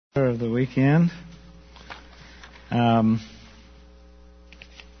Of the weekend. A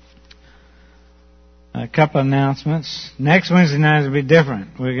couple of announcements. Next Wednesday night will be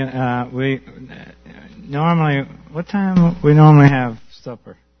different. We're gonna we normally what time we normally have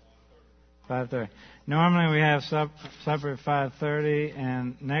supper? 5:30. Normally we have supper at 5:30,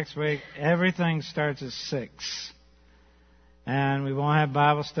 and next week everything starts at 6. And we won't have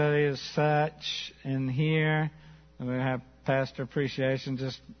Bible study as such in here. We'll have pastor appreciation,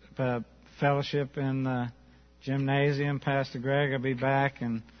 just fellowship in the gymnasium. Pastor Greg will be back,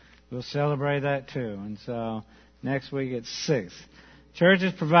 and we'll celebrate that too. And so next week at 6. Church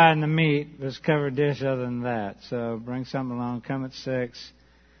is providing the meat, but it's covered dish other than that. So bring something along. Come at 6,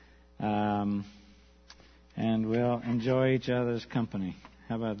 and we'll enjoy each other's company.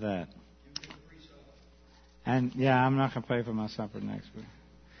 How about that? And yeah, I'm not going to pay for my supper next week.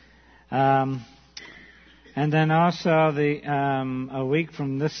 And then also a week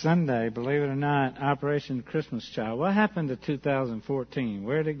from this Sunday, believe it or not, Operation Christmas Child. What happened to 2014?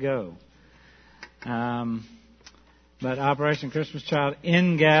 Where'd it go? But Operation Christmas Child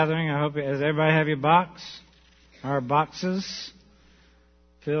in gathering. I hope does everybody have your box? Our boxes.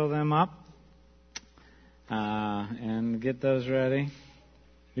 Fill them up and get those ready.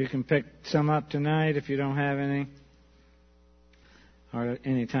 You can pick some up tonight if you don't have any, or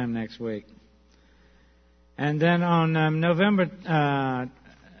any time next week. And then on November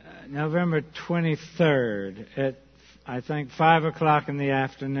 23rd at, I think, 5 o'clock in the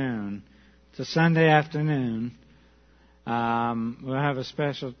afternoon, it's a Sunday afternoon, we'll have a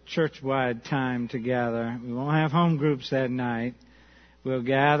special church-wide time together. We won't have home groups that night. We'll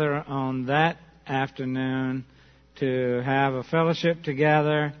gather on that afternoon to have a fellowship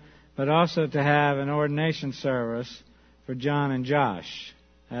together, but also to have an ordination service for John and Josh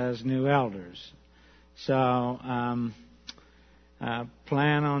as new elders. So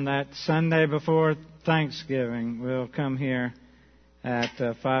plan on that Sunday before Thanksgiving. We'll come here at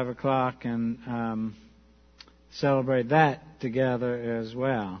 5 o'clock and celebrate that together as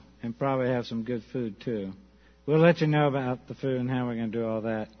well, and probably have some good food too. We'll let you know about the food and how we're going to do all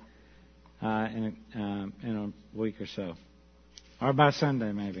that in a week or so, or by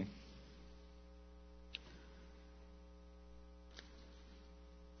Sunday maybe.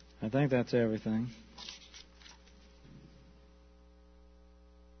 I think that's everything.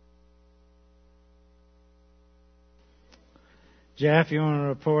 Jeff, you want to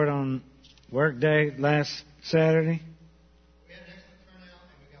report on work day last Saturday? We had an excellent turnout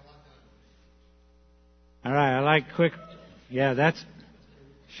and we got a lot done. All right, I like quick. Yeah, that's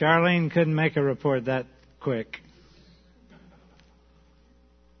Charlene couldn't make a report that quick.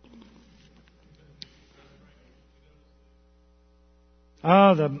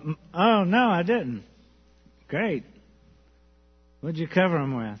 Oh no, I didn't. Great. What'd you cover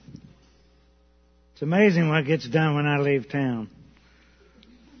them with? It's amazing what gets done when I leave town.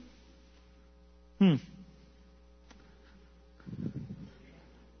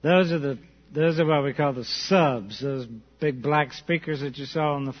 Those are what we call the subs. Those big black speakers that you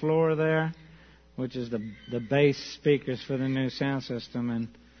saw on the floor there, which is the bass speakers for the new sound system. And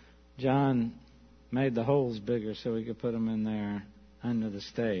John made the holes bigger so we could put them in there under the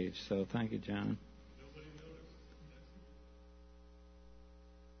stage. So thank you, John.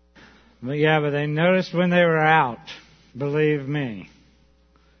 But they noticed when they were out. Believe me.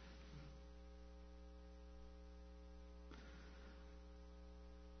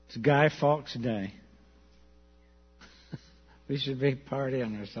 It's Guy Fawkes Day. We should be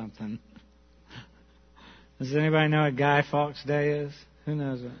partying or something. Does anybody know what Guy Fawkes Day is? Who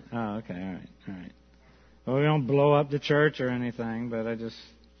knows what? Oh, okay, all right. Well, we don't blow up the church or anything, but I just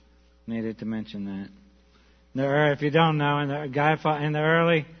needed to mention that. If you don't know, in the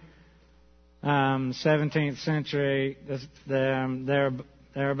early 17th century, there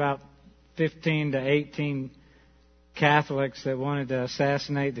are about 15 to 18 Catholics that wanted to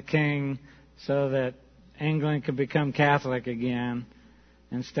assassinate the king so that England could become Catholic again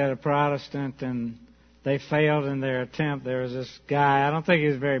instead of Protestant, and they failed in their attempt. There was this guy, I don't think he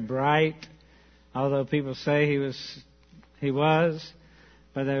was very bright, although people say he was,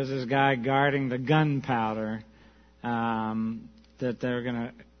 but there was this guy guarding the gunpowder that they were going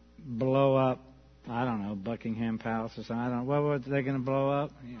to blow up, I don't know, Buckingham Palace or something. What were they going to blow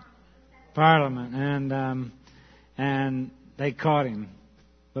up? Yeah. Parliament. And they caught him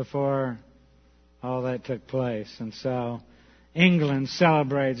before all that took place. And so England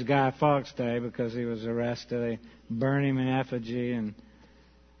celebrates Guy Fawkes Day because he was arrested. They burn him in effigy, and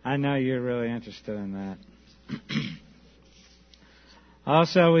I know you're really interested in that.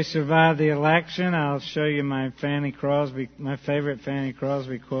 Also, we survived the election. I'll show you my favorite Fanny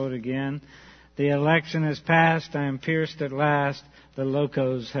Crosby quote again. The election is past. I am pierced at last. The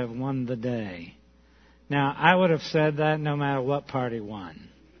locos have won the day. Now, I would have said that no matter what party won,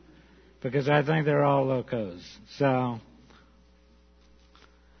 because I think they're all locos.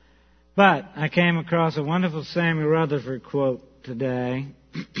 But I came across a wonderful Samuel Rutherford quote today.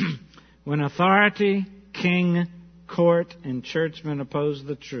 When authority, king, court, and churchmen oppose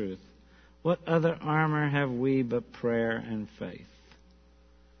the truth, what other armor have we but prayer and faith?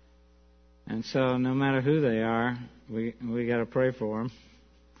 And so, no matter who they are, we got to pray for them,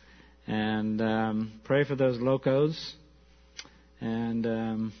 and pray for those locos,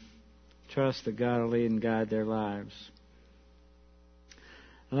 and trust that God will lead and guide their lives.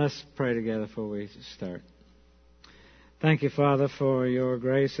 Let's pray together before we start. Thank you, Father, for your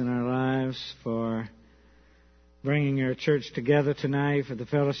grace in our lives, for bringing your church together tonight, for the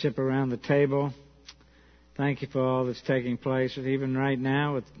fellowship around the table. Thank you for all that's taking place, even right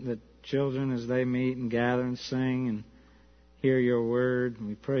now with the children as they meet and gather and sing and hear your word.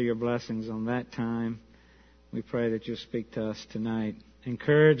 We pray your blessings on that time. We pray that you'll speak to us tonight.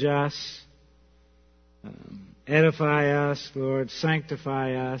 Encourage us. Edify us, Lord.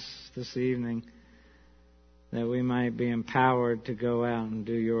 Sanctify us this evening, that we might be empowered to go out and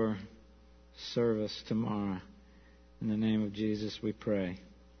do your service tomorrow. In the name of Jesus we pray.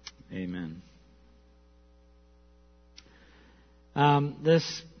 Amen.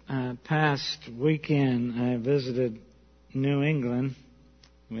 This past weekend I visited New England.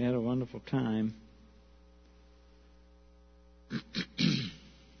 We had a wonderful time.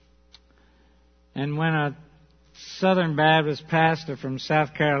 And when a Southern Baptist pastor from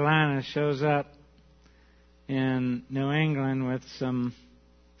South Carolina shows up in New England with some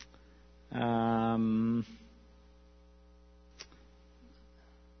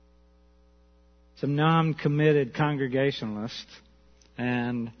non-committed Congregationalists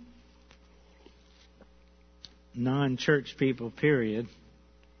and non-church people, period,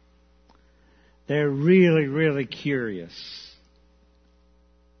 they're really, really curious.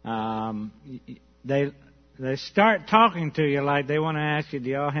 They start talking to you like they want to ask you, do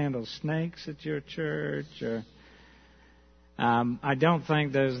y'all handle snakes at your church? Or I don't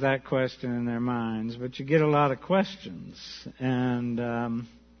think there's that question in their minds, but you get a lot of questions. And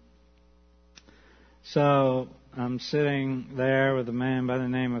so I'm sitting there with a man by the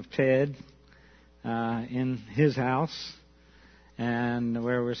name of Ted in his house, and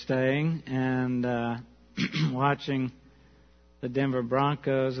where we're staying, and watching the Denver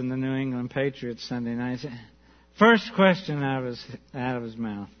Broncos and the New England Patriots Sunday night. First question out of his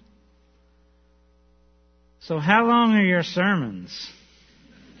mouth. So how long are your sermons?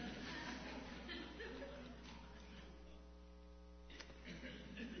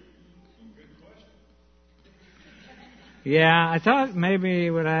 Yeah, I thought maybe he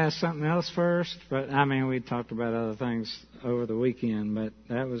would ask something else first, but we talked about other things over the weekend, but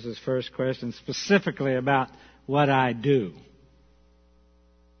that was his first question, specifically about what I do.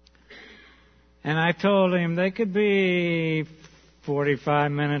 And I told him they could be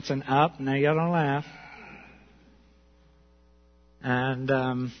 45 minutes and up. Now, y'all don't laugh.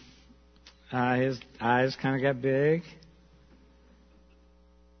 And his eyes kind of got big.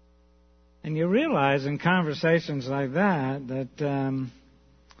 And you realize in conversations like that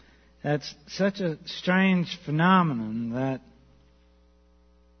that's such a strange phenomenon, that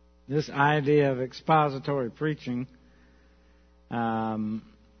this idea of expository preaching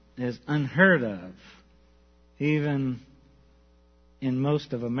is unheard of, even in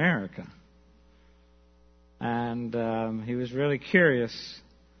most of America. And he was really curious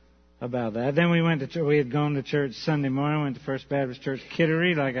about that. Then we went to church. We had gone to church Sunday morning. Went to First Baptist Church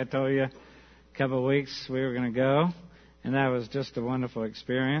Kittery, like I told you a couple of weeks we were going to go, and that was just a wonderful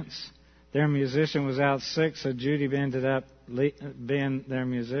experience. Their musician was out sick, so Judy ended up being their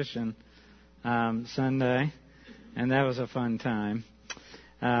musician Sunday, and that was a fun time.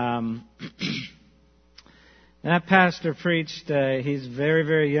 That pastor preached, he's very,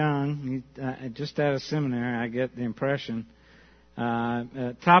 very young, just out of seminary, I get the impression,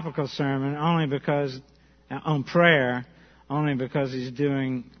 a topical sermon on prayer, only because he's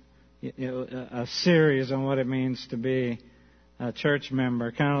doing a series on what it means to be a church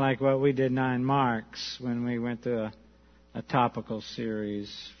member, kind of like what we did 9 Marks when we went through a topical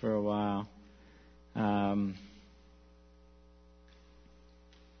series for a while.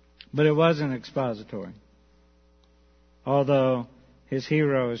 But it wasn't expository. Although his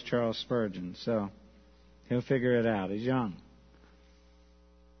hero is Charles Spurgeon, so he'll figure it out. He's young.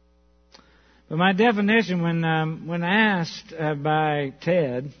 But my definition, when asked by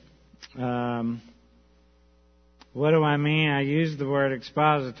Ted, what do I mean? I used the word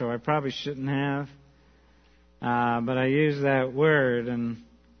expositor. I probably shouldn't have, but I used that word, and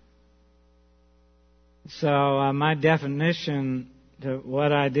so my definition to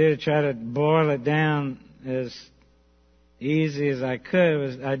what I do to try to boil it down as easy as I could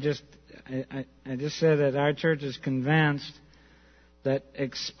was I just said that our church is convinced that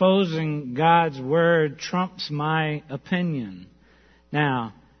exposing God's Word trumps my opinion.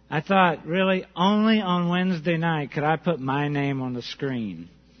 Now, I thought, really, only on Wednesday night could I put my name on the screen.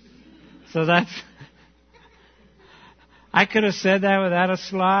 So that's... I could have said that without a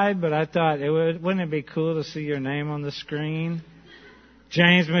slide, but I thought, wouldn't it be cool to see your name on the screen?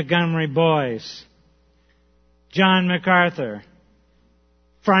 James Montgomery Boyce. John MacArthur.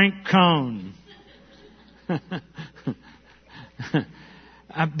 Frank Cone.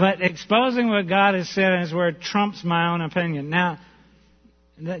 But exposing what God has said in His Word trumps my own opinion. Now,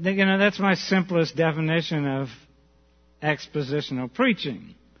 that's my simplest definition of expositional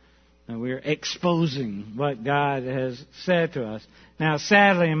preaching. And we're exposing what God has said to us. Now,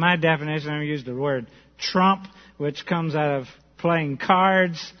 sadly, in my definition, I use the word trump, which comes out of playing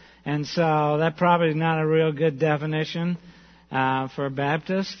cards, and so that probably is not a real good definition for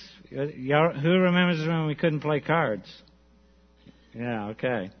Baptists. Who remembers when we couldn't play cards? Yeah,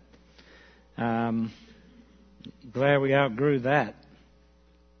 okay. Glad we outgrew that.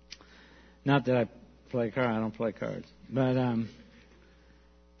 Not that I play cards. I don't play cards. But,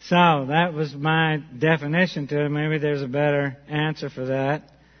 so that was my definition to it. Maybe there's a better answer for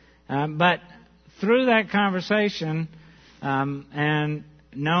that. But through that conversation, and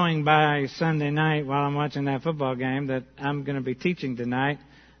knowing by Sunday night while I'm watching that football game that I'm going to be teaching tonight,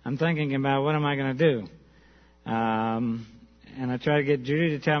 I'm thinking about what am I going to do. And I tried to get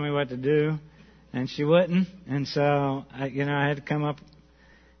Judy to tell me what to do, and she wouldn't. And so, I had to come up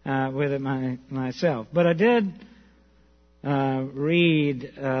with it myself. But I did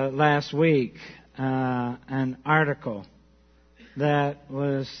read last week an article that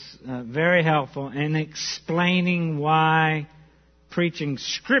was very helpful in explaining why preaching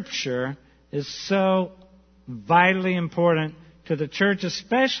Scripture is so vitally important to the church,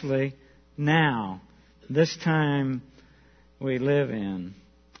 especially now, this time we live in.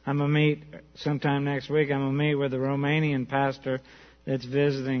 I'm going to meet sometime next week. I'm going to meet with a Romanian pastor that's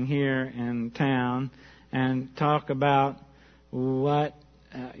visiting here in town and talk about what,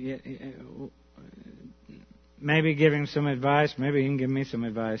 maybe give him some advice. Maybe he can give me some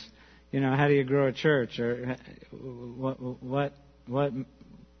advice. How do you grow a church, or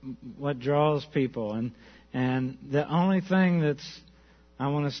what draws people? And the only thing I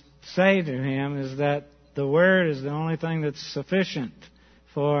want to say to him is that the Word is the only thing that's sufficient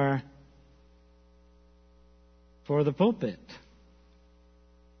for the pulpit.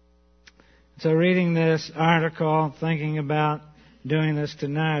 So reading this article, thinking about doing this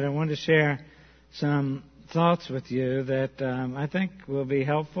tonight, I want to share some thoughts with you that I think will be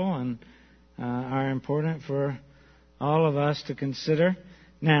helpful and are important for all of us to consider.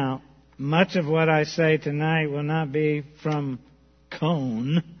 Now, much of what I say tonight will not be from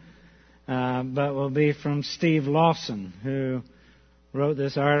Cone, but will be from Steve Lawson, who wrote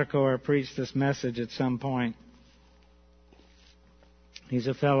this article or preached this message at some point. He's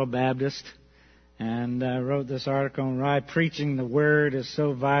a fellow Baptist and wrote this article on why preaching the Word is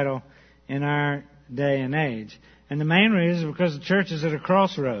so vital in our day and age. And the main reason is because the church is at a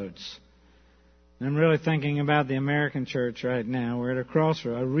crossroads. And I'm really thinking about the American church right now. We're at a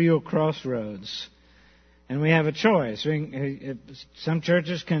crossroads, a real crossroads. And we have a choice. Some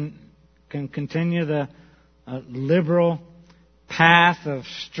churches can continue the liberal path of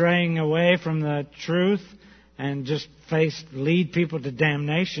straying away from the truth and just lead people to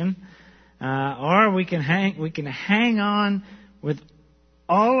damnation, or we can hang on with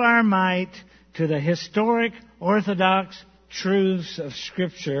all our might to the historic orthodox truths of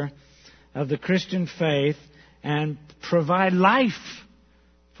Scripture, of the Christian faith, and provide life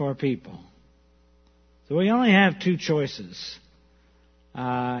for people. So we only have two choices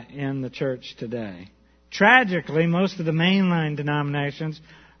in the church today. Tragically, most of the mainline denominations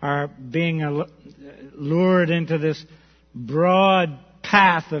are being lured into this broad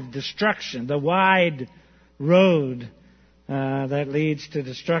path of destruction, the wide road that leads to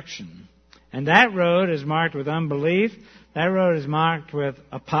destruction. And that road is marked with unbelief. That road is marked with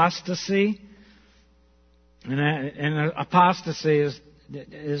apostasy. And apostasy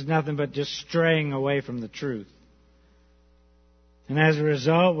is nothing but just straying away from the truth. And as a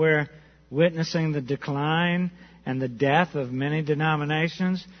result, we're witnessing the decline and the death of many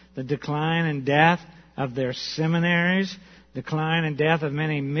denominations, the decline and death of their seminaries, decline and death of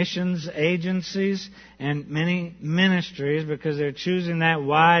many missions agencies and many ministries, because they're choosing that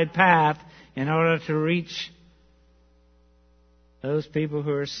wide path in order to reach those people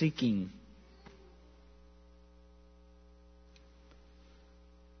who are seeking.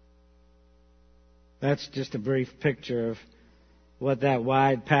 That's just a brief picture of what that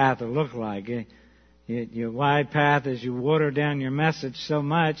wide path will look like. Your wide path is you water down your message so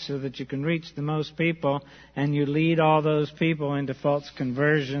much so that you can reach the most people, and you lead all those people into false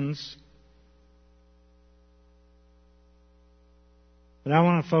conversions. But I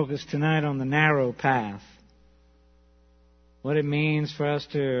want to focus tonight on the narrow path. What it means for us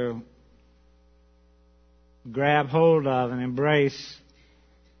to grab hold of and embrace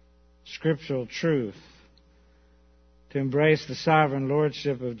scriptural truth, to embrace the sovereign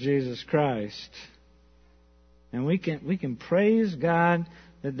lordship of Jesus Christ. And we can praise God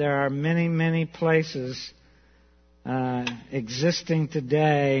that there are many, many places existing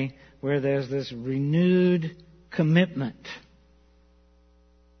today where there's this renewed commitment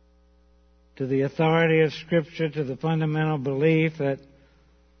to the authority of Scripture, to the fundamental belief that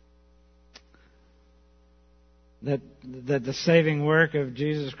the saving work of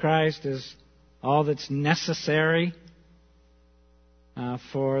Jesus Christ is all that's necessary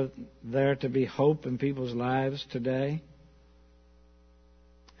for there to be hope in people's lives today.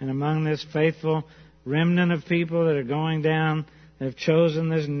 And among this faithful remnant of people that are going down, that have chosen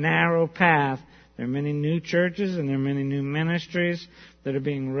this narrow path, there are many new churches and there are many new ministries that are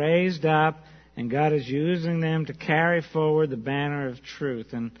being raised up, and God is using them to carry forward the banner of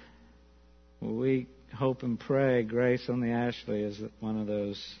truth. And we hope and pray Grace on the Ashley is one of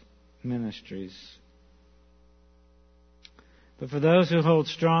those ministries. But for those who hold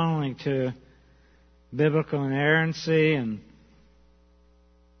strongly to biblical inerrancy and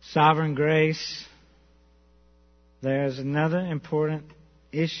sovereign grace, there's another important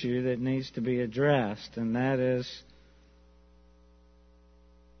issue that needs to be addressed, and that is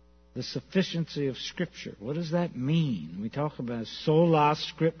the sufficiency of Scripture. What does that mean? We talk about sola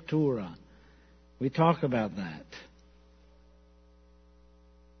scriptura. We talk about that.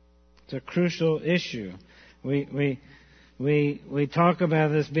 It's a crucial issue. We talk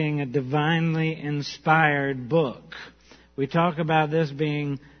about this being a divinely inspired book. We talk about this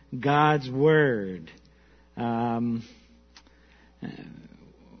being God's Word.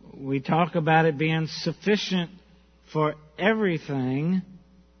 We talk about it being sufficient for everything.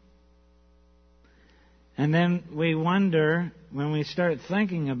 And then we wonder, when we start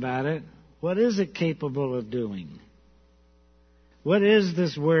thinking about it, what is it capable of doing? What is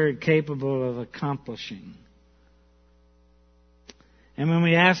this Word capable of accomplishing? And when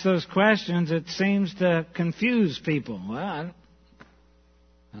we ask those questions, it seems to confuse people. Well,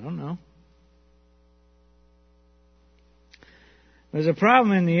 I don't know. There's a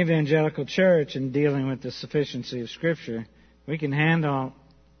problem in the evangelical church in dealing with the sufficiency of Scripture. We can handle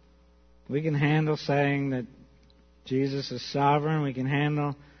saying that Jesus is sovereign. We can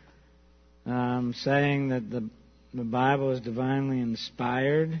handle saying that the Bible is divinely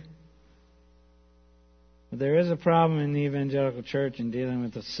inspired. But there is a problem in the evangelical church in dealing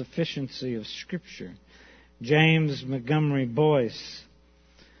with the sufficiency of Scripture. James Montgomery Boyce,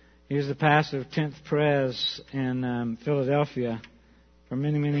 he was the pastor of 10th Pres in Philadelphia for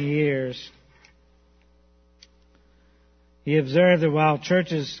many, many years. He observed that while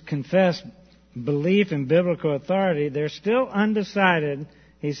churches confess belief in biblical authority, they're still undecided,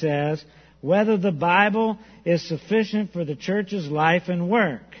 he says, whether the Bible is sufficient for the church's life and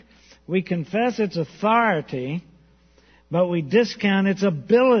work. We confess its authority, but we discount its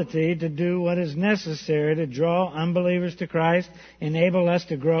ability to do what is necessary to draw unbelievers to Christ, enable us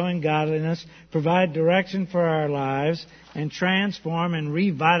to grow in godliness, provide direction for our lives, and transform and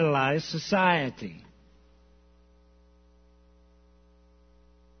revitalize society.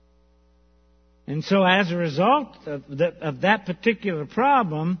 And so as a result of that particular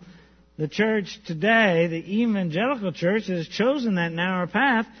problem, the church today, the evangelical church that has chosen that narrow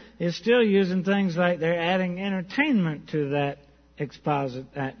path, is still using things like they're adding entertainment to that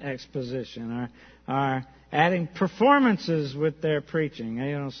exposition, or are adding performances with their preaching.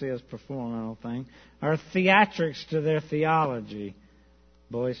 You don't see us perform, I don't think. Or theatrics to their theology,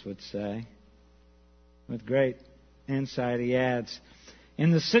 Boyce would say. With great insight he adds,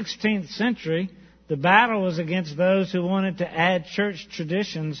 in the 16th century, the battle was against those who wanted to add church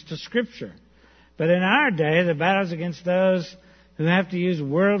traditions to Scripture. But in our day, the battle is against those who have to use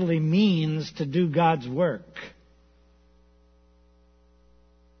worldly means to do God's work.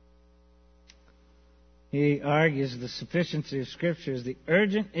 he argues the sufficiency of Scripture is the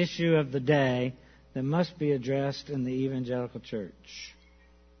urgent issue of the day that must be addressed in the evangelical church.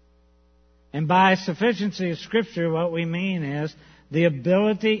 And by sufficiency of Scripture, what we mean is the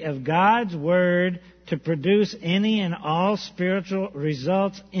ability of God's Word to produce any and all spiritual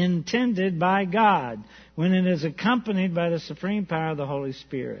results intended by God when it is accompanied by the supreme power of the Holy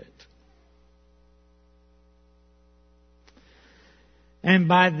Spirit. And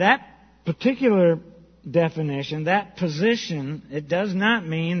by that particular definition, that position, it does not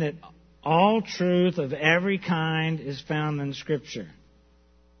mean that all truth of every kind is found in Scripture.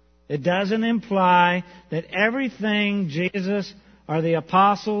 It doesn't imply that everything Jesus or the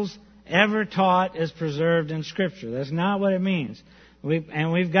apostles ever taught is preserved in Scripture. That's not what it means.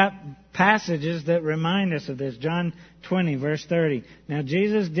 We've got passages that remind us of this. John 20, verse 30. Now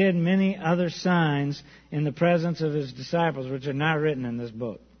Jesus did many other signs in the presence of His disciples, which are not written in this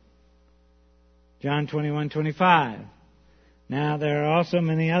book. John 21:25. Now there are also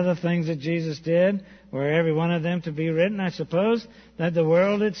many other things that Jesus did, were every one of them to be written, I suppose that the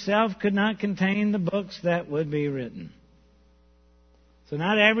world itself could not contain the books that would be written. So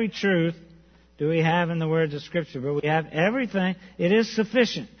not every truth do we have in the words of Scripture, but we have everything. It is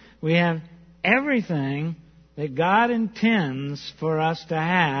sufficient. We have everything that God intends for us to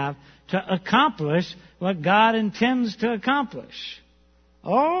have to accomplish what God intends to accomplish.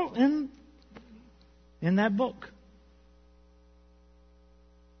 All in that book.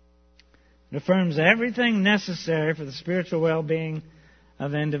 It affirms everything necessary for the spiritual well-being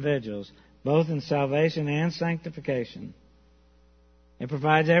of individuals, both in salvation and sanctification. It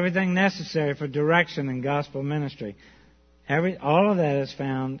provides everything necessary for direction in gospel ministry. All of that is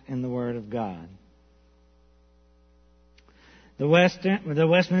found in the Word of God. The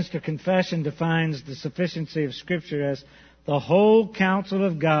Westminster Confession defines the sufficiency of Scripture as the whole counsel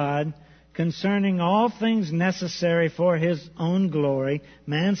of God concerning all things necessary for His own glory,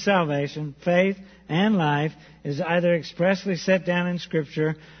 man's salvation, faith, and life is either expressly set down in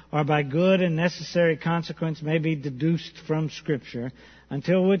Scripture or by good and necessary consequence may be deduced from Scripture,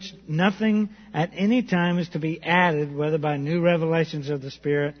 until which nothing at any time is to be added, whether by new revelations of the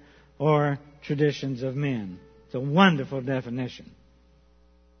Spirit or traditions of men. It's a wonderful definition.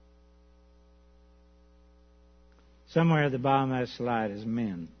 Somewhere at the bottom of that slide is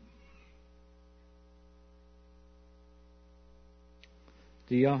men.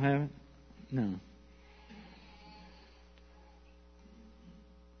 Do y'all have it? No.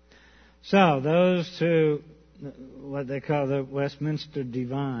 So, those who, what they call the Westminster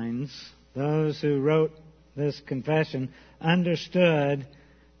Divines, those who wrote this confession, understood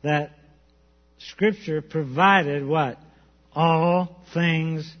that Scripture provided what? All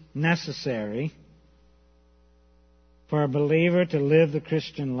things necessary for a believer to live the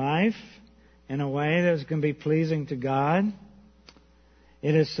Christian life in a way that is going to be pleasing to God.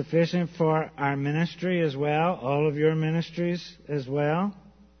 It is sufficient for our ministry as well, all of your ministries as well.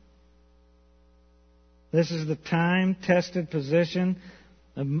 This is the time-tested position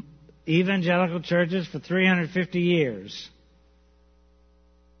of evangelical churches for 350 years.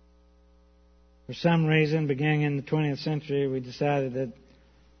 For some reason, beginning in the 20th century, we decided that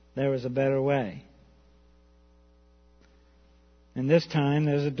there was a better way. And this time,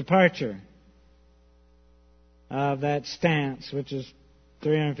 there's a departure of that stance, which is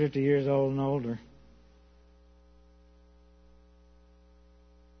 350 years old and older.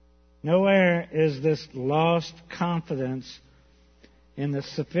 Nowhere is this lost confidence in the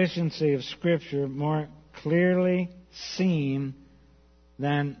sufficiency of Scripture more clearly seen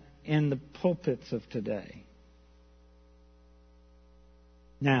than in the pulpits of today.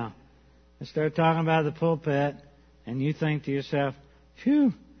 Now, I start talking about the pulpit, and you think to yourself,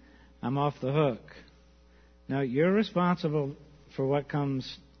 phew, I'm off the hook. No, you're responsible for what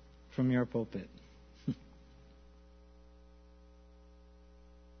comes from your pulpit.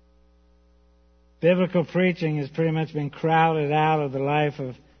 Biblical preaching has pretty much been crowded out of the life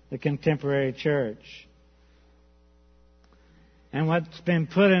of the contemporary church. And what's been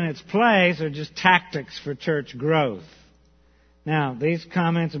put in its place are just tactics for church growth. Now, these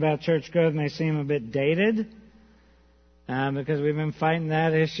comments about church growth may seem a bit dated, because we've been fighting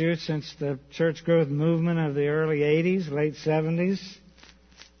that issue since the church growth movement of the early 80s, late 70s.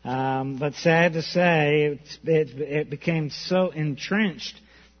 But sad to say, it became so entrenched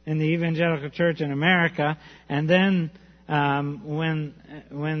in the evangelical church in America. And then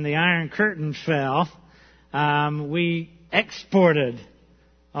when the Iron Curtain fell, we exported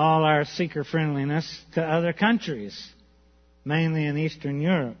all our seeker-friendliness to other countries, mainly in Eastern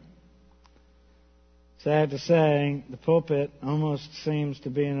Europe. Sad to say, the pulpit almost seems to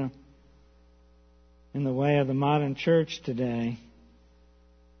be in in the way of the modern church today,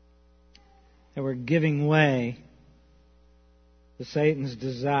 that we're giving way to Satan's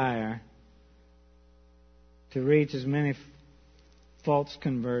desire to reach as many false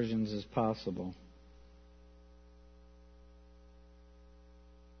conversions as possible.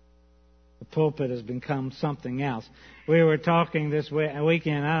 The pulpit has become something else. We were talking this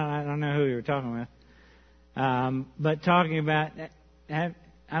weekend, I don't know who we were talking with, but talking about,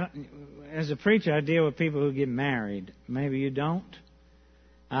 as a preacher, I deal with people who get married. Maybe you don't.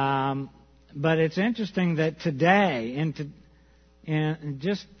 But it's interesting that today,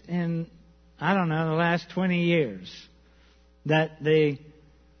 just in the last 20 years, that the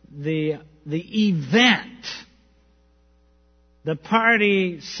event, the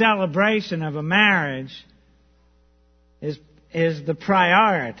party celebration of a marriage is the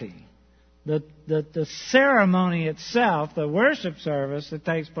priority. The ceremony itself, the worship service that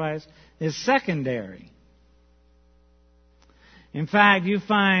takes place, is secondary. In fact, you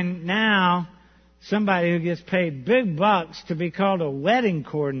find now somebody who gets paid big bucks to be called a wedding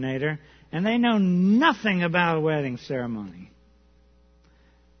coordinator, and they know nothing about a wedding ceremony.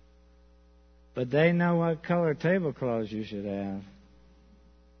 But they know what color tablecloths you should have.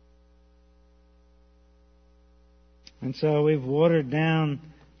 And so we've watered down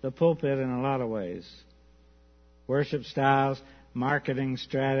the pulpit in a lot of ways. Worship styles, marketing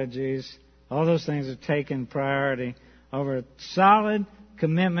strategies, all those things have taken priority over a solid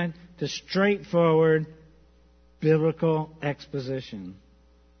commitment to straightforward biblical exposition.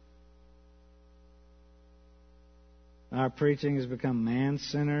 Our preaching has become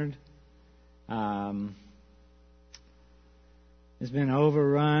man-centered. It's been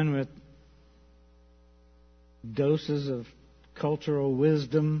overrun with doses of cultural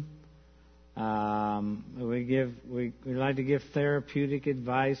wisdom. We like to give therapeutic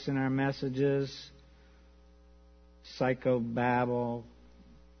advice in our messages. Psychobabble,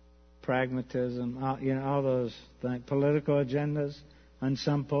 pragmatism, all those things, political agendas on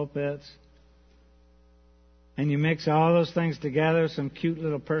some pulpits. And you mix all those things together, some cute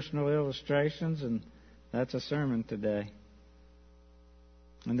little personal illustrations, and that's a sermon today.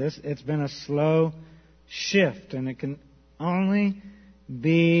 And it's been a slow shift, and it can only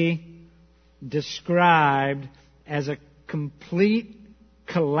be described as a complete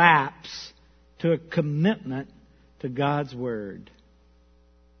collapse to a commitment to God's Word.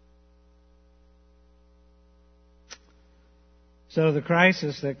 So the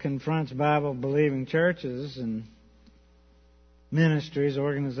crisis that confronts Bible-believing churches and ministries,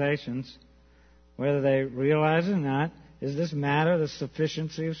 organizations, whether they realize it or not, is this matter of the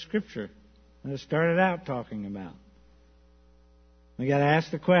sufficiency of Scripture that I started out talking about. We got to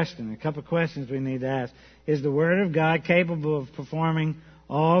ask the question, a couple of questions we need to ask. Is the Word of God capable of performing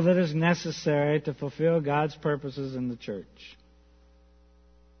all that is necessary to fulfill God's purposes in the church?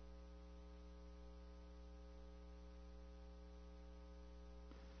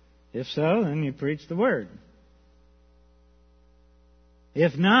 If so, then you preach the Word.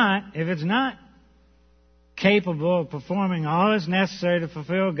 If it's not capable of performing all that's necessary to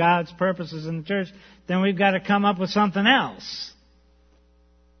fulfill God's purposes in the church, then we've got to come up with something else.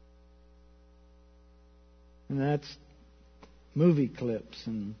 And that's movie clips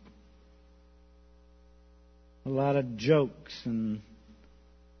and a lot of jokes and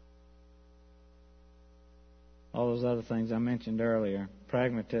all those other things I mentioned earlier.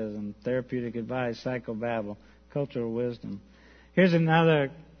 Pragmatism, therapeutic advice, psychobabble, cultural wisdom. Here's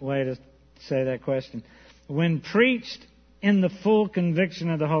another way to say that question. When preached in the full conviction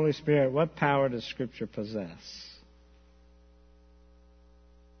of the Holy Spirit, what power does Scripture possess?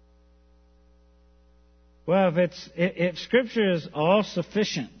 Well, if Scripture is all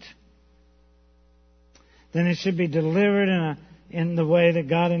sufficient, then it should be delivered in the way that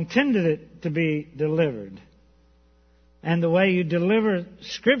God intended it to be delivered. And the way you deliver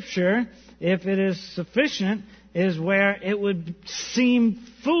Scripture, if it is sufficient, is where it would seem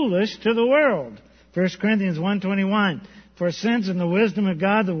foolish to the world. 1 Corinthians 1:21. For since in the wisdom of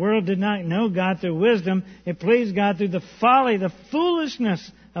God the world did not know God through wisdom, it pleased God through the folly, the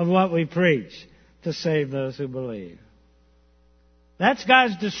foolishness of what we preach to save those who believe. That's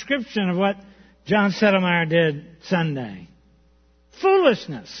God's description of what John Settlemeyer did Sunday.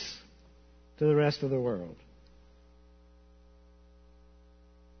 Foolishness to the rest of the world.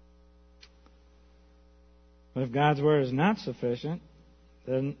 But if God's Word is not sufficient,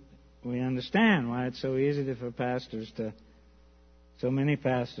 then we understand why it's so easy for so many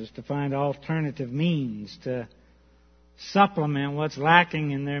pastors to find alternative means to supplement what's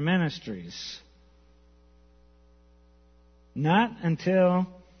lacking in their ministries. Not until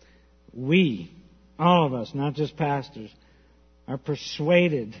we all of us, not just pastors, are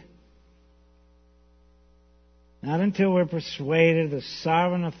persuaded. Not until we're persuaded of the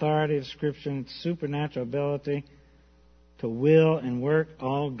sovereign authority of Scripture and its supernatural ability to will and work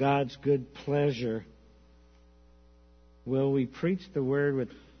all God's good pleasure will we preach the Word with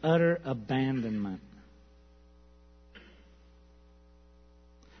utter abandonment.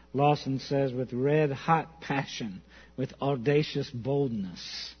 Lawson says, with red-hot passion, with audacious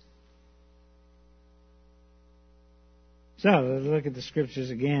boldness. So, let's look at the Scriptures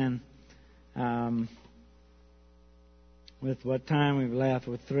again. With what time we've left,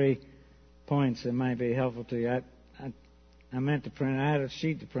 with 3 points that might be helpful to you. I meant to print. I had a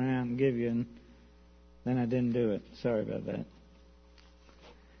sheet to print out and give you, and then I didn't do it. Sorry about that.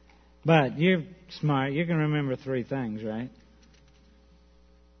 But you're smart. You can remember 3 things, right?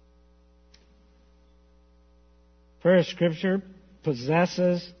 First, Scripture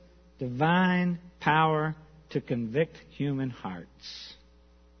possesses divine power to convict human hearts.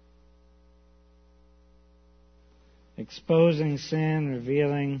 Exposing sin,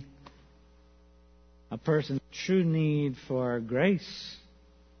 revealing a person's true need for grace.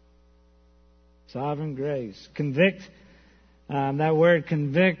 Sovereign grace. Convict, that word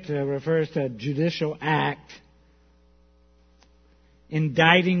convict refers to a judicial act.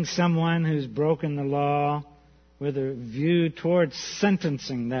 Indicting someone who's broken the law with a view towards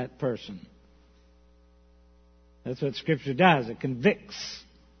sentencing that person. That's what Scripture does. It convicts.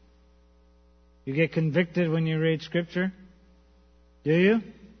 You get convicted when you read Scripture? Do you?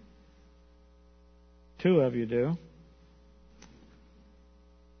 2 of you do.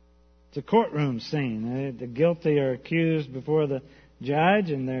 It's a courtroom scene. The guilty are accused before the judge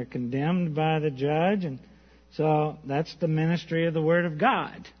and they're condemned by the judge. And so that's the ministry of the Word of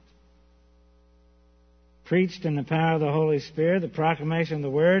God. Preached in the power of the Holy Spirit, the proclamation of the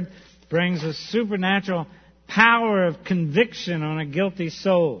Word brings a supernatural power of conviction on a guilty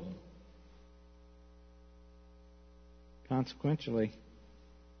soul. Consequently,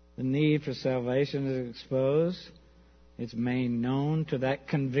 the need for salvation is exposed. It's made known to that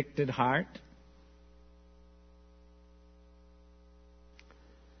convicted heart.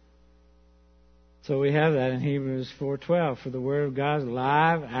 So we have that in Hebrews 4:12. For the Word of God is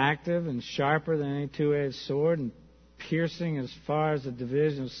alive, active, and sharper than any two-edged sword, and piercing as far as the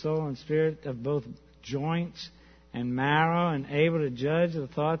division of soul and spirit, of both joints and marrow, and able to judge the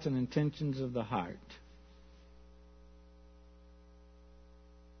thoughts and intentions of the heart.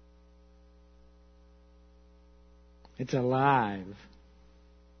 It's alive.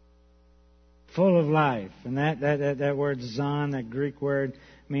 Full of life. And that word zon, that Greek word,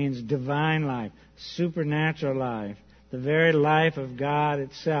 means divine life, supernatural life, the very life of God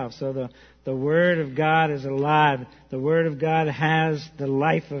itself. So the Word of God is alive. The Word of God has the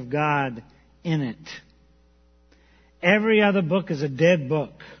life of God in it. Every other book is a dead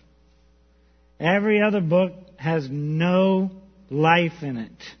book. Every other book has no life in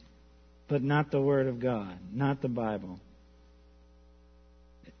it, but not the Word of God, not the Bible.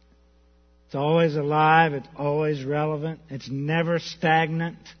 It's always alive. It's always relevant. It's never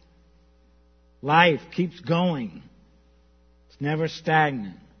stagnant. Life keeps going. It's never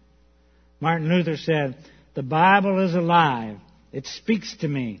stagnant. Martin Luther said, the Bible is alive. It speaks to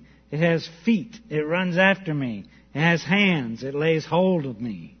me. It has feet. It runs after me. It has hands. It lays hold of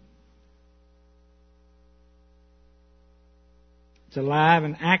me. It's alive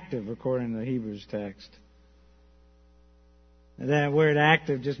and active, according to the Hebrews text. That word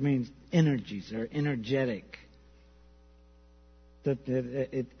active just means energies or energetic.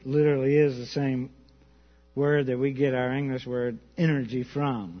 It literally is the same word that we get our English word energy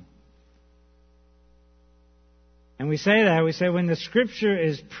from. And we say when the Scripture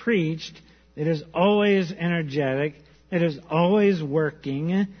is preached, it is always energetic, it is always working,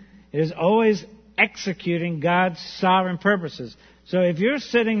 it is always executing God's sovereign purposes. So if you're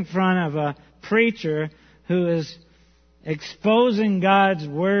sitting in front of a preacher who is exposing God's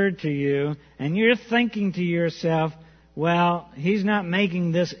Word to you, and you're thinking to yourself, well, he's not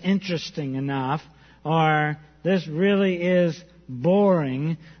making this interesting enough, or this really is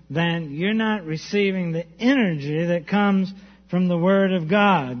boring, then you're not receiving the energy that comes from the Word of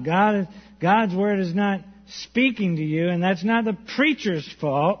God. God's Word is not speaking to you, and that's not the preacher's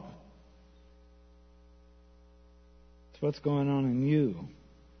fault. It's what's going on in you.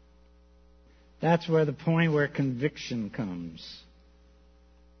 That's where the point where conviction comes.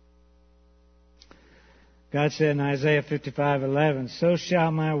 God said in Isaiah 55:11, so shall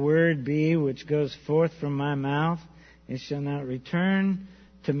my word be which goes forth from my mouth. It shall not return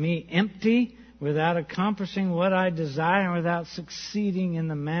to me empty, without accomplishing what I desire, and without succeeding in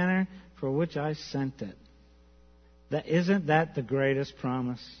the manner for which I sent it. Isn't that the greatest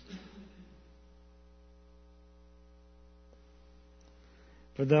promise?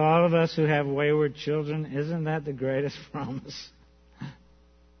 For all of us who have wayward children, isn't that the greatest promise?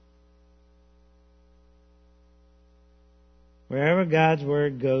 Wherever God's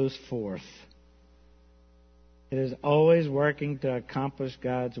Word goes forth, it is always working to accomplish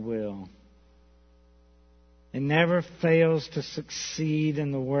God's will. It never fails to succeed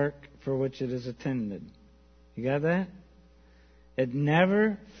in the work for which it is intended. You got that? It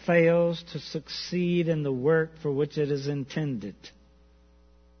never fails to succeed in the work for which it is intended.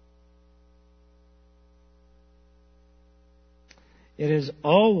 It is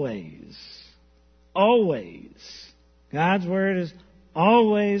always, God's Word is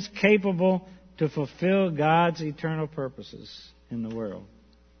always capable to fulfill God's eternal purposes in the world.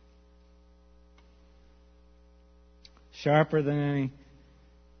 Sharper than any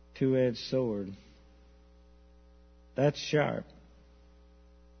two-edged sword. That's sharp.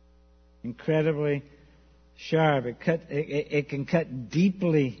 Incredibly sharp. It can cut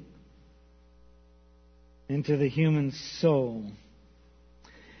deeply into the human soul.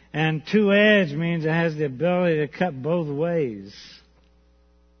 And two-edged means it has the ability to cut both ways.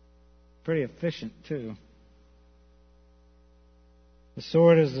 Pretty efficient, too. The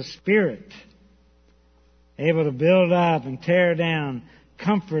sword is the Spirit, able to build up and tear down,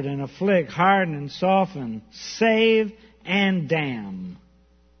 comfort and afflict, harden and soften, save and damn.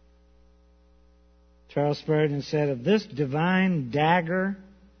 Charles Spurgeon said, of this divine dagger,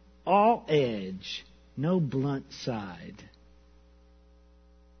 all edge, no blunt side.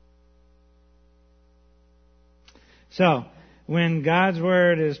 So, when God's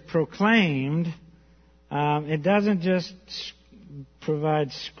Word is proclaimed, it doesn't just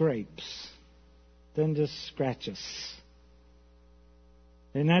provide scrapes. It doesn't just scratch us.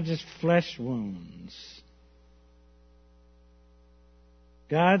 They're not just flesh wounds.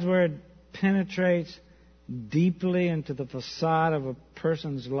 God's Word penetrates deeply into the facade of a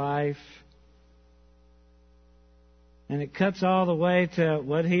person's life. And it cuts all the way to,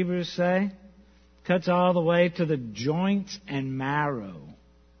 what Hebrews say? Cuts all the way to the joints and marrow.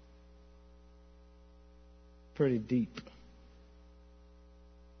 Pretty deep.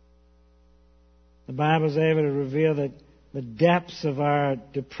 The Bible is able to reveal that the depths of our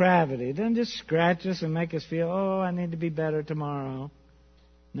depravity. It doesn't just scratch us and make us feel, oh, I need to be better tomorrow.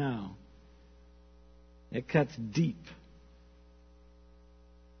 No. It cuts deep.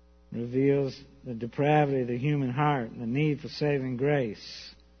 Reveals the depravity of the human heart and the need for saving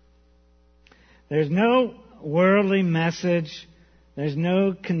grace. There's no worldly message, there's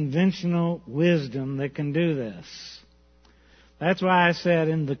no conventional wisdom that can do this. That's why I said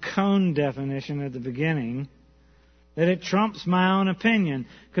in the cone definition at the beginning that it trumps my own opinion.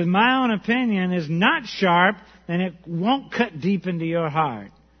 Because my own opinion is not sharp and it won't cut deep into your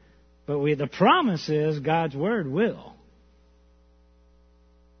heart. But the promise is God's Word will.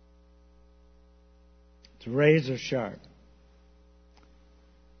 It's razor sharp.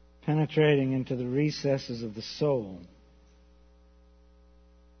 Penetrating into the recesses of the soul.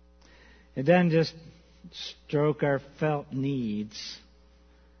 It doesn't just stroke our felt needs.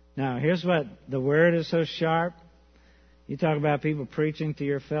 Now, here's what the Word is so sharp. You talk about people preaching to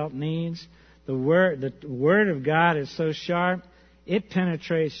your felt needs. The Word of God is so sharp, it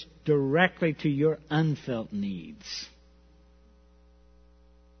penetrates directly to your unfelt needs.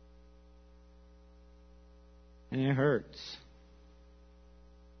 And it hurts.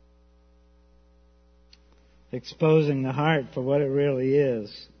 Exposing the heart for what it really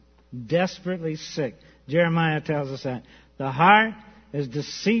is. Desperately sick. Jeremiah tells us that. The heart is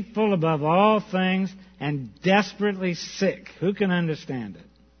deceitful above all things and desperately sick. Who can understand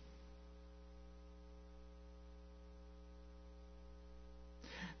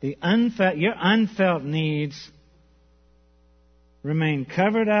it? Your unfelt needs remain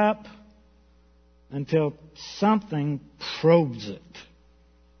covered up until something probes it.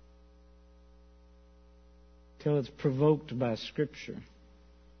 Till it's provoked by Scripture.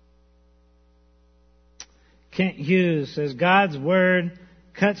 Kent Hughes says, God's Word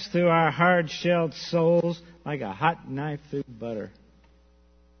cuts through our hard-shelled souls like a hot knife through butter.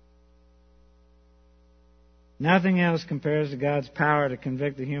 Nothing else compares to God's power to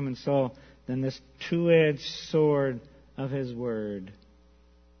convict the human soul than this two-edged sword of His Word.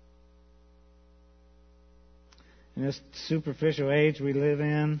 In this superficial age we live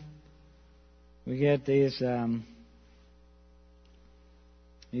in, we get these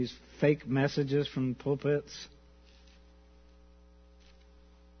fake messages from pulpits,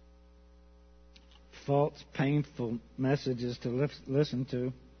 false, painful messages to listen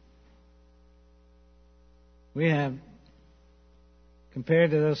to. We have,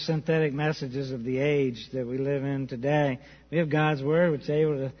 compared to those synthetic messages of the age that we live in today, we have God's Word which is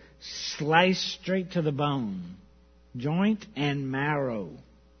able to slice straight to the bone, joint and marrow.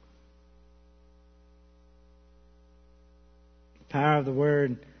 The power of the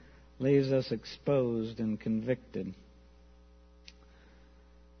Word leaves us exposed and convicted.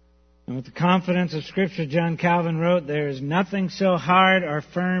 And with the confidence of Scripture, John Calvin wrote, "There is nothing so hard or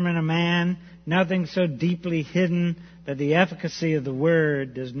firm in a man, nothing so deeply hidden, that the efficacy of the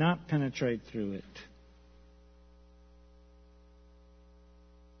Word does not penetrate through it."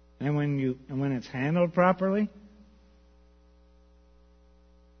 And when it's handled properly,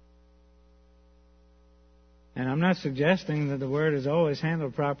 and I'm not suggesting that the Word is always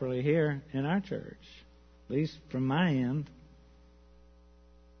handled properly here in our church, at least from my end.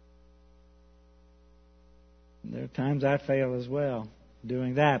 There are times I fail as well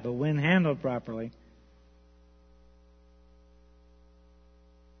doing that, but when handled properly,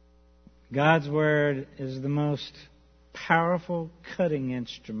 God's Word is the most powerful cutting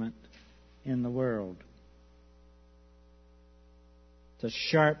instrument in the world. It's a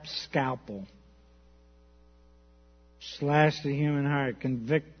sharp scalpel. Slash the human heart,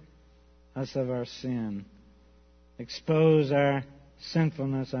 convict us of our sin, expose our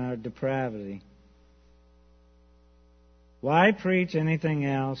sinfulness, our depravity. Why preach anything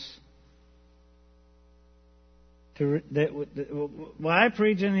else? Why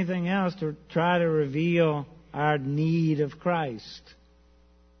preach anything else to try to reveal our need of Christ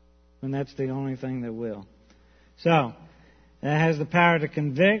when that's the only thing that will? So, that has the power to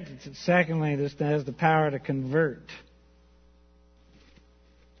convict. Secondly, this has the power to convert.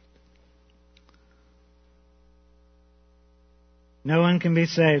 No one can be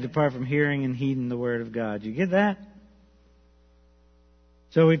saved apart from hearing and heeding the Word of God. You get that?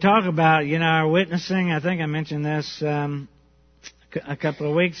 So we talk about, our witnessing. I think I mentioned this a couple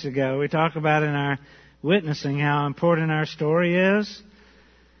of weeks ago. We talk about in our witnessing how important our story is.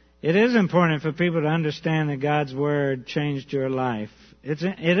 It is important for people to understand that God's Word changed your life.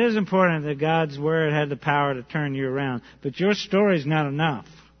 It is important that God's Word had the power to turn you around. But your story is not enough.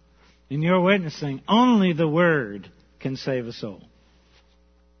 In your witnessing, only the Word can save a soul.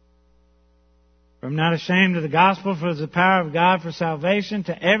 For I'm not ashamed of the gospel, for it's the power of God for salvation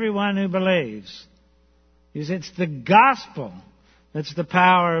to everyone who believes. It's the gospel that's the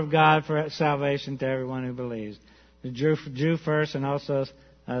power of God for salvation to everyone who believes. The Jew first, and also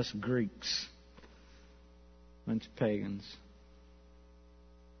us Greeks. Bunch of pagans.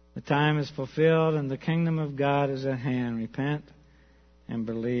 The time is fulfilled and the kingdom of God is at hand. Repent and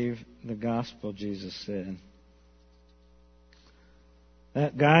believe the gospel, Jesus said.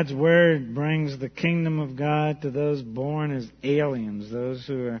 That God's Word brings the kingdom of God to those born as aliens, those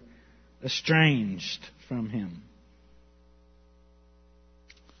who are estranged from Him.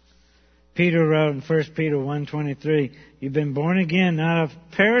 Peter wrote in 1 Peter 1:23, "You've been born again, not of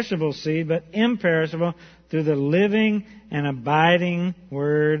perishable seed, but imperishable, through the living and abiding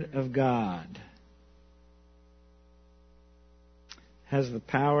Word of God." Has the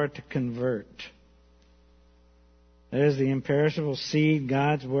power to convert. That is, the imperishable seed,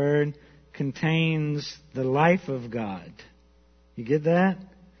 God's Word, contains the life of God. You get that?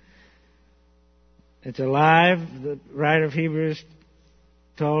 It's alive, the writer of Hebrews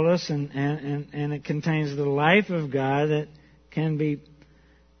told us, and it contains the life of God that can be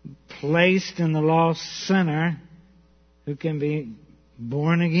placed in the lost sinner who can be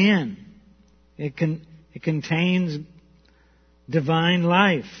born again. It contains divine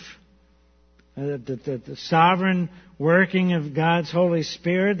life. The sovereign working of God's Holy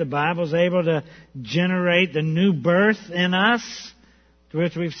Spirit. The Bible is able to generate the new birth in us,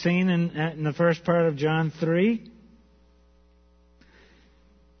 which we've seen in the first part of John 3.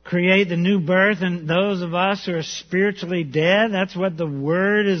 Create the new birth in those of us who are spiritually dead. That's what the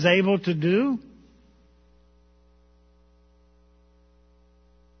Word is able to do.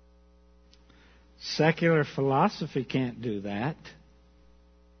 Secular philosophy can't do that.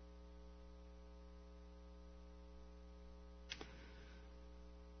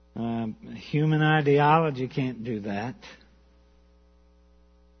 Human ideology can't do that.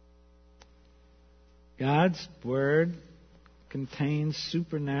 God's Word contains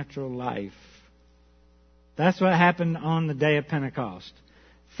supernatural life. That's what happened on the day of Pentecost.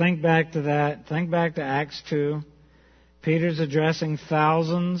 Think back to that. Think back to Acts 2. Peter's addressing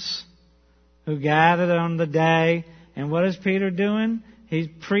thousands who gathered on the day. And what is Peter doing? He's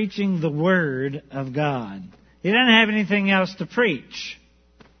preaching the Word of God. He doesn't have anything else to preach.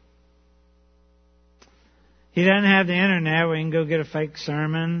 He doesn't have the internet where you can go get a fake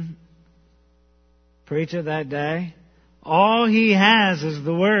sermon preacher that day. All he has is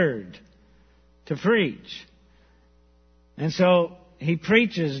the Word to preach. And so he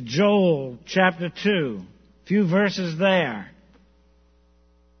preaches Joel chapter 2, a few verses there.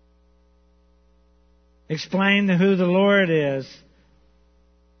 Explain who the Lord is.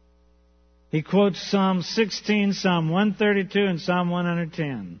 He quotes Psalm 16, Psalm 132, and Psalm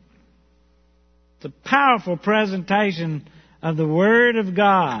 110. It's a powerful presentation of the Word of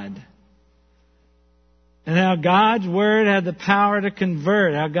God. And how God's Word had the power to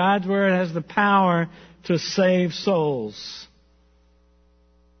convert. How God's Word has the power to save souls.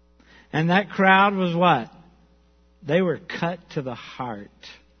 And that crowd was what? They were cut to the heart.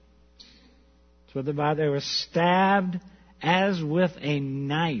 That's what the Bible, they were stabbed as with a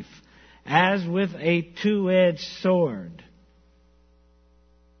knife, as with a two-edged sword.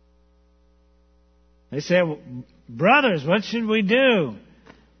 They said, well, brothers, what should we do?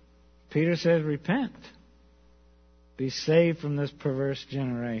 Peter says, repent. Be saved from this perverse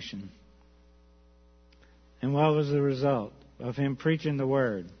generation. And what was the result of him preaching the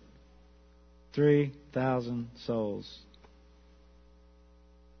Word? 3,000 souls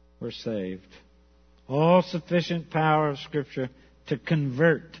were saved. All sufficient power of Scripture to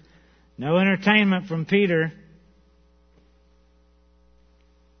convert. No entertainment from Peter.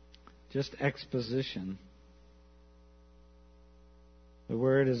 Just exposition. The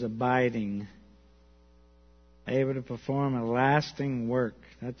Word is abiding, able to perform a lasting work.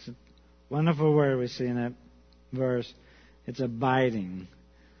 That's a wonderful word we see in that verse. It's abiding.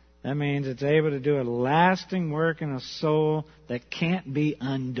 That means it's able to do a lasting work in a soul that can't be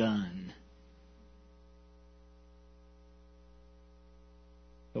undone.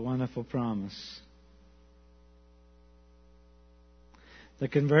 A wonderful promise. The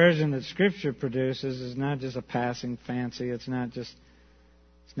conversion that Scripture produces is not just a passing fancy. It's not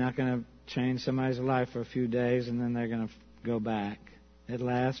going to change somebody's life for a few days and then they're going to go back. It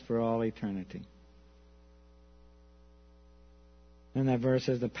lasts for all eternity. And that verse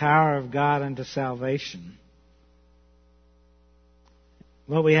says, the power of God unto salvation.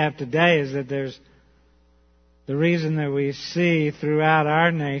 What we have today is that there's the reason that we see throughout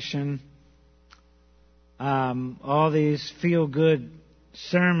our nation all these feel-good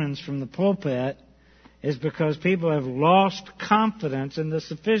sermons from the pulpit is because people have lost confidence in the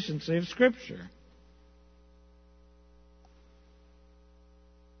sufficiency of Scripture.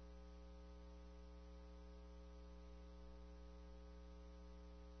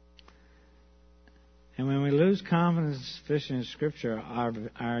 And when we lose confidence in the sufficiency of Scripture,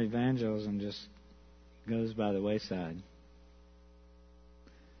 our evangelism just goes by the wayside.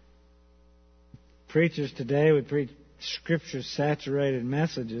 Preachers today would preach Scripture-saturated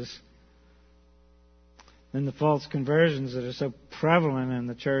messages. Then the false conversions that are so prevalent in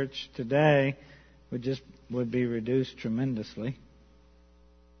the church today would be reduced tremendously.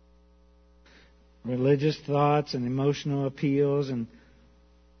 Religious thoughts and emotional appeals and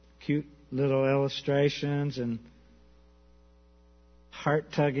cute little illustrations and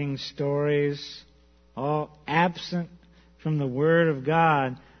heart-tugging stories, all absent from the Word of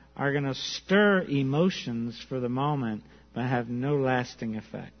God, are going to stir emotions for the moment but have no lasting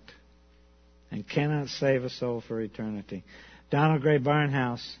effect and cannot save a soul for eternity. Donald Gray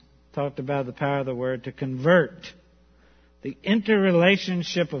Barnhouse talked about the power of the Word to convert. The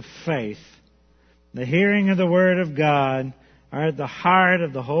interrelationship of faith, the hearing of the Word of God, are at the heart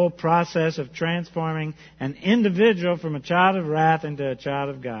of the whole process of transforming an individual from a child of wrath into a child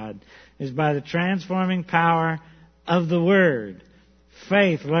of God, is by the transforming power of the Word.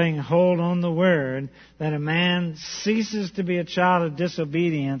 Faith laying hold on the Word, that a man ceases to be a child of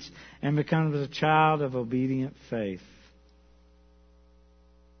disobedience and becomes a child of obedient faith.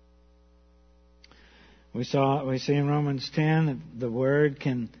 We see in Romans 10 that the Word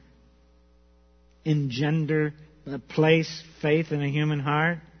can engender, place faith in a human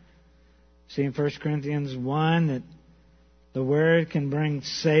heart. See in 1 Corinthians 1 that the Word can bring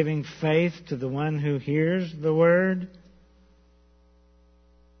saving faith to the one who hears the Word.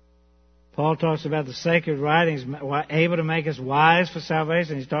 Paul talks about the sacred writings able to make us wise for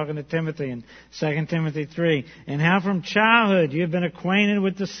salvation. He's talking to Timothy in 2 Timothy 3. And how from childhood you have been acquainted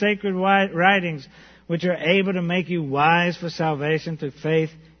with the sacred writings which are able to make you wise for salvation through faith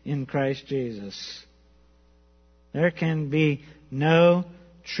in Christ Jesus. There can be no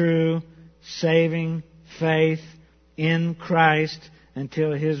true saving faith in Christ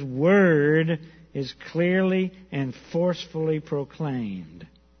until His Word is clearly and forcefully proclaimed.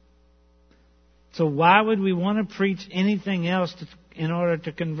 So why would we want to preach anything else in order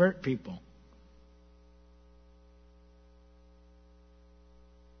to convert people?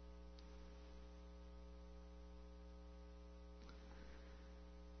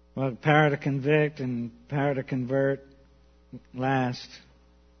 Well, power to convict and power to convert last.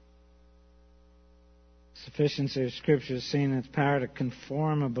 Sufficiency of Scripture is seen as power to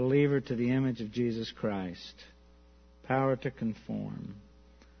conform a believer to the image of Jesus Christ. Power to conform.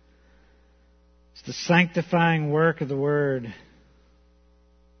 It's the sanctifying work of the Word.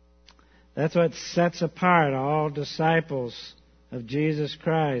 That's what sets apart all disciples of Jesus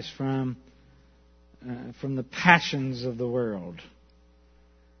Christ from the passions of the world.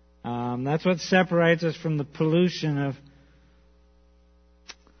 That's what separates us from the pollution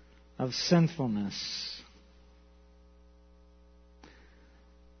of sinfulness.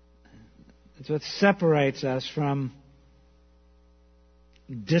 It's what separates us from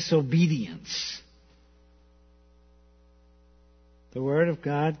disobedience. The Word of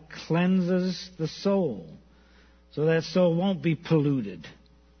God cleanses the soul, so that soul won't be polluted.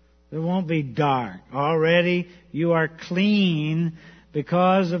 It won't be dark. Already you are clean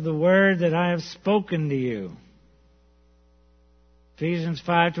because of the Word that I have spoken to you. Ephesians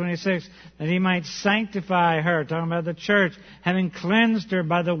 5:26, that He might sanctify her, talking about the church, having cleansed her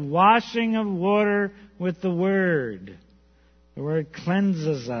by the washing of water with the Word. The Word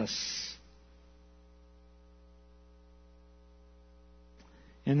cleanses us.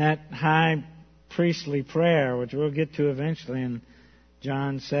 In that high priestly prayer, which we'll get to eventually in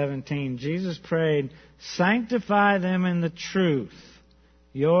John 17, Jesus prayed, "Sanctify them in the truth.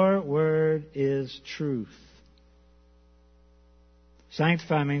 Your Word is truth."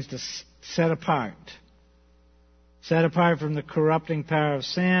 Sanctify means to set apart. Set apart from the corrupting power of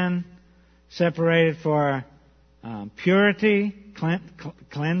sin. Separated for purity,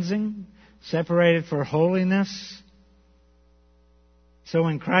 cleansing. Separated for holiness. So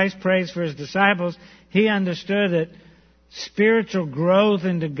when Christ prays for His disciples, He understood that spiritual growth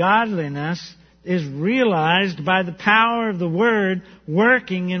into godliness is realized by the power of the Word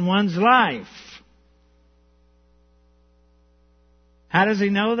working in one's life. How does He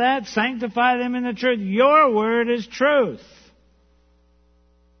know that? Sanctify them in the truth. Your Word is truth.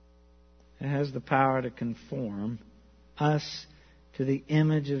 It has the power to conform us to the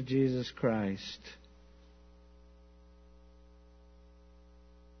image of Jesus Christ.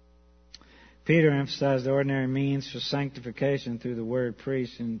 Peter emphasized the ordinary means for sanctification through the word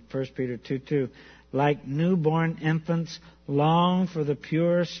preached in 1 Peter 2:2. Like newborn infants, long for the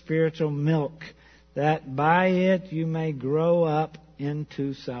pure spiritual milk, that by it you may grow up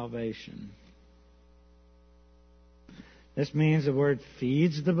into salvation. This means the Word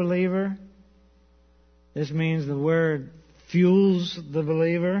feeds the believer. This means the Word fuels the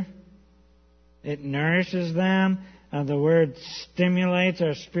believer. It nourishes them. The Word stimulates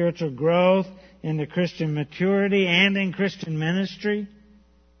our spiritual growth into Christian maturity and in Christian ministry.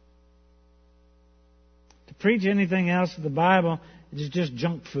 To preach anything else of the Bible is just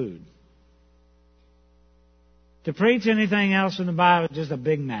junk food. To preach anything else in the Bible is just a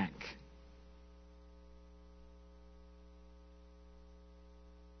Big Mac.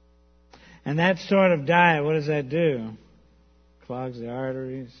 And that sort of diet, what does that do? Clogs the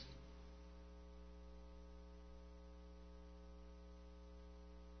arteries.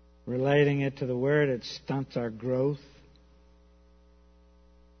 Relating it to the Word, it stunts our growth.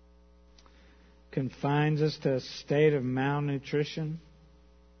 Confines us to a state of malnutrition.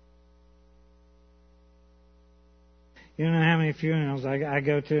 You don't know how many funerals I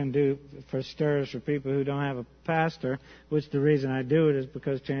go to and do for stirs for people who don't have a pastor, which the reason I do it is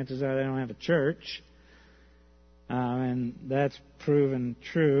because chances are they don't have a church. And that's proven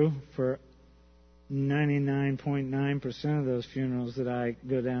true for 99.9% of those funerals that I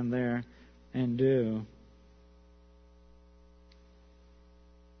go down there and do.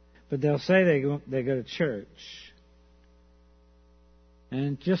 But they'll say they go to church.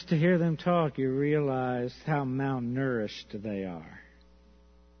 And just to hear them talk, you realize how malnourished they are.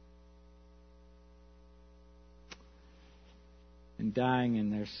 And dying in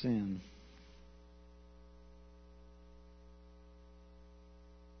their sin.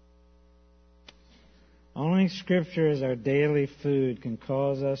 Only Scripture as our daily food can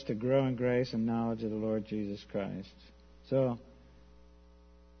cause us to grow in grace and knowledge of the Lord Jesus Christ. So,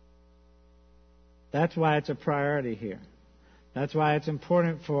 that's why it's a priority here. That's why it's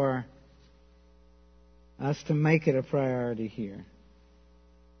important for us to make it a priority here.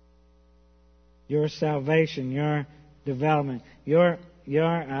 Your salvation, your development, your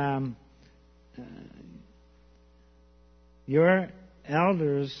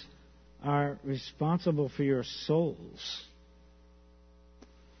elders are responsible for your souls.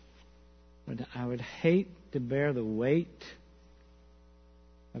 But I would hate to bear the weight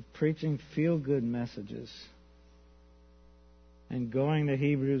of preaching feel-good messages and going to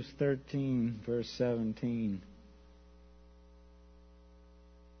Hebrews 13, verse 17,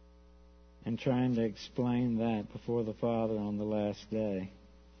 and trying to explain that before the Father on the last day.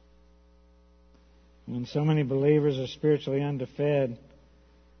 When so many believers are spiritually underfed,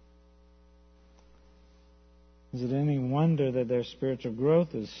 is it any wonder that their spiritual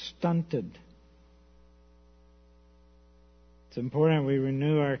growth is stunted? It's important we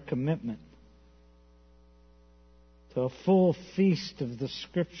renew our commitment to a full feast of the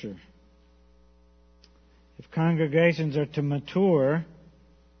Scripture. If congregations are to mature,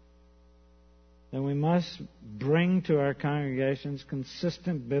 then we must bring to our congregations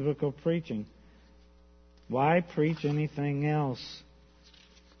consistent biblical preaching. Why preach anything else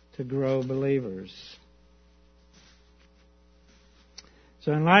to grow believers?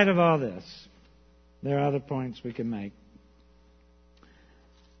 So in light of all this, there are other points we can make.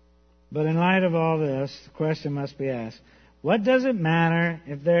 But in light of all this, the question must be asked, what does it matter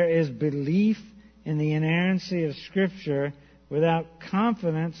if there is belief in the inerrancy of Scripture without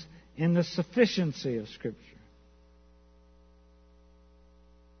confidence in the sufficiency of Scripture?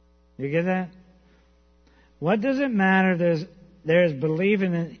 You get that? What does it matter if there is belief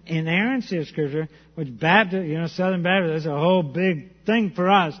in the inerrancy of Scripture, which Baptist, Southern Baptist, that's a whole big thing for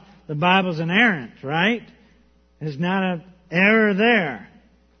us. The Bible's inerrant, right? There's not an error there.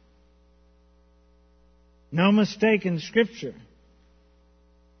 No mistake in Scripture.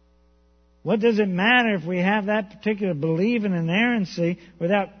 What does it matter if we have that particular belief in inerrancy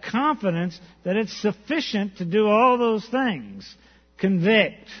without confidence that it's sufficient to do all those things?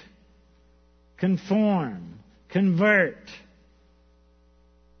 Convict, conform, convert.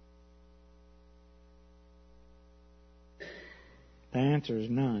 The answer is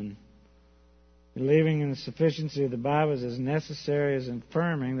none. Believing in the sufficiency of the Bible is as necessary as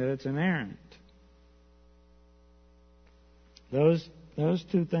affirming that it's inerrant. Those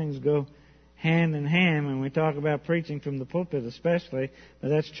two things go hand in hand when we talk about preaching from the pulpit especially, but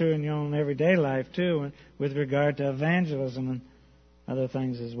that's true in your own everyday life too with regard to evangelism and other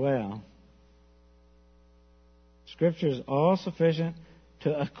things as well. Scripture is all sufficient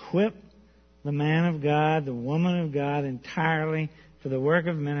to equip the man of God, the woman of God entirely for the work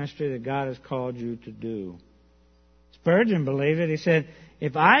of ministry that God has called you to do. Spurgeon believed it. He said,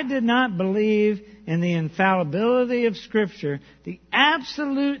 if I did not believe in the infallibility of Scripture, the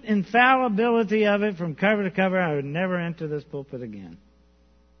absolute infallibility of it from cover to cover, I would never enter this pulpit again.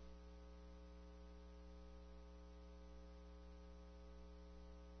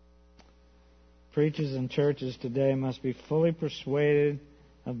 Preachers and churches today must be fully persuaded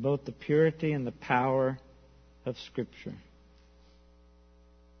of both the purity and the power of Scripture.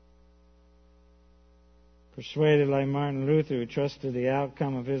 Persuaded like Martin Luther, who trusted the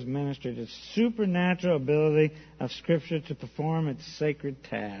outcome of his ministry to the supernatural ability of Scripture to perform its sacred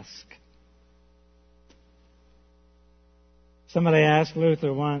task. Somebody asked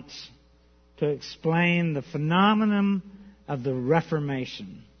Luther once to explain the phenomenon of the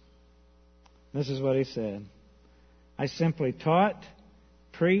Reformation. This is what he said. I simply taught,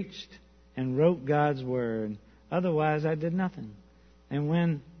 preached, and wrote God's Word. Otherwise, I did nothing.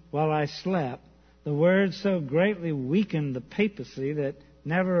 And while I slept, the Word so greatly weakened the papacy that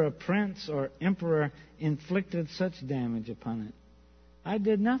never a prince or emperor inflicted such damage upon it. I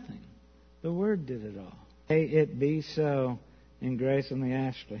did nothing. The Word did it all. May it be so in Grace and the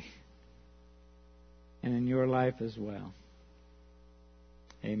Ashley and in your life as well.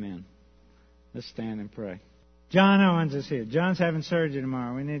 Amen. Let's stand and pray. John Owens is here. John's having surgery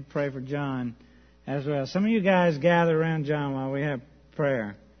tomorrow. We need to pray for John as well. Some of you guys gather around John while we have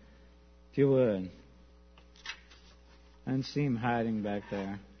prayer. If you would. I didn't see him hiding back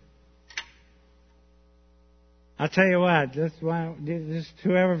there. I'll tell you what, just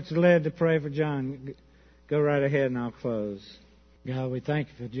whoever's led to pray for John, go right ahead and I'll close. God, we thank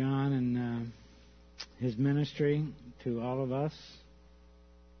you for John and his ministry to all of us.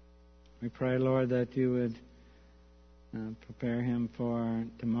 We pray, Lord, that you would prepare him for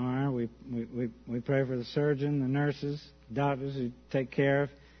tomorrow. We pray for the surgeon, the nurses, doctors who take care of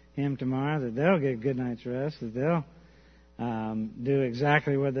him tomorrow, that they'll get a good night's rest, that they'll do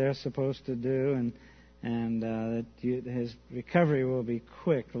exactly what they're supposed to do, and that his recovery will be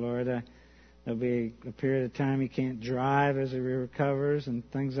quick, Lord. There'll be a period of time he can't drive as he recovers and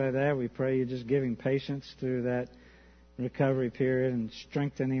things like that. We pray you just give him patience through that recovery period and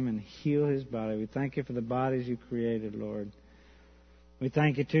strengthen him and heal his body. We thank you for the bodies you created, Lord. We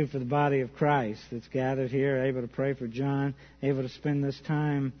thank you, too, for the body of Christ that's gathered here, able to pray for John, able to spend this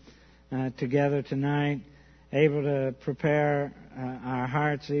time together tonight, able to prepare our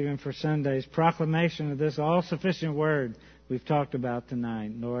hearts even for Sunday's proclamation of this all-sufficient word we've talked about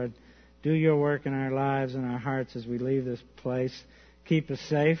tonight. Lord, do your work in our lives and our hearts as we leave this place. Keep us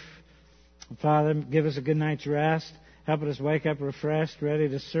safe. Father, give us a good night's rest. Help us wake up refreshed, ready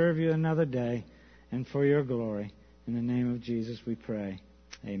to serve you another day and for your glory. In the name of Jesus we pray.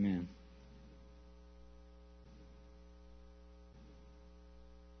 Amen.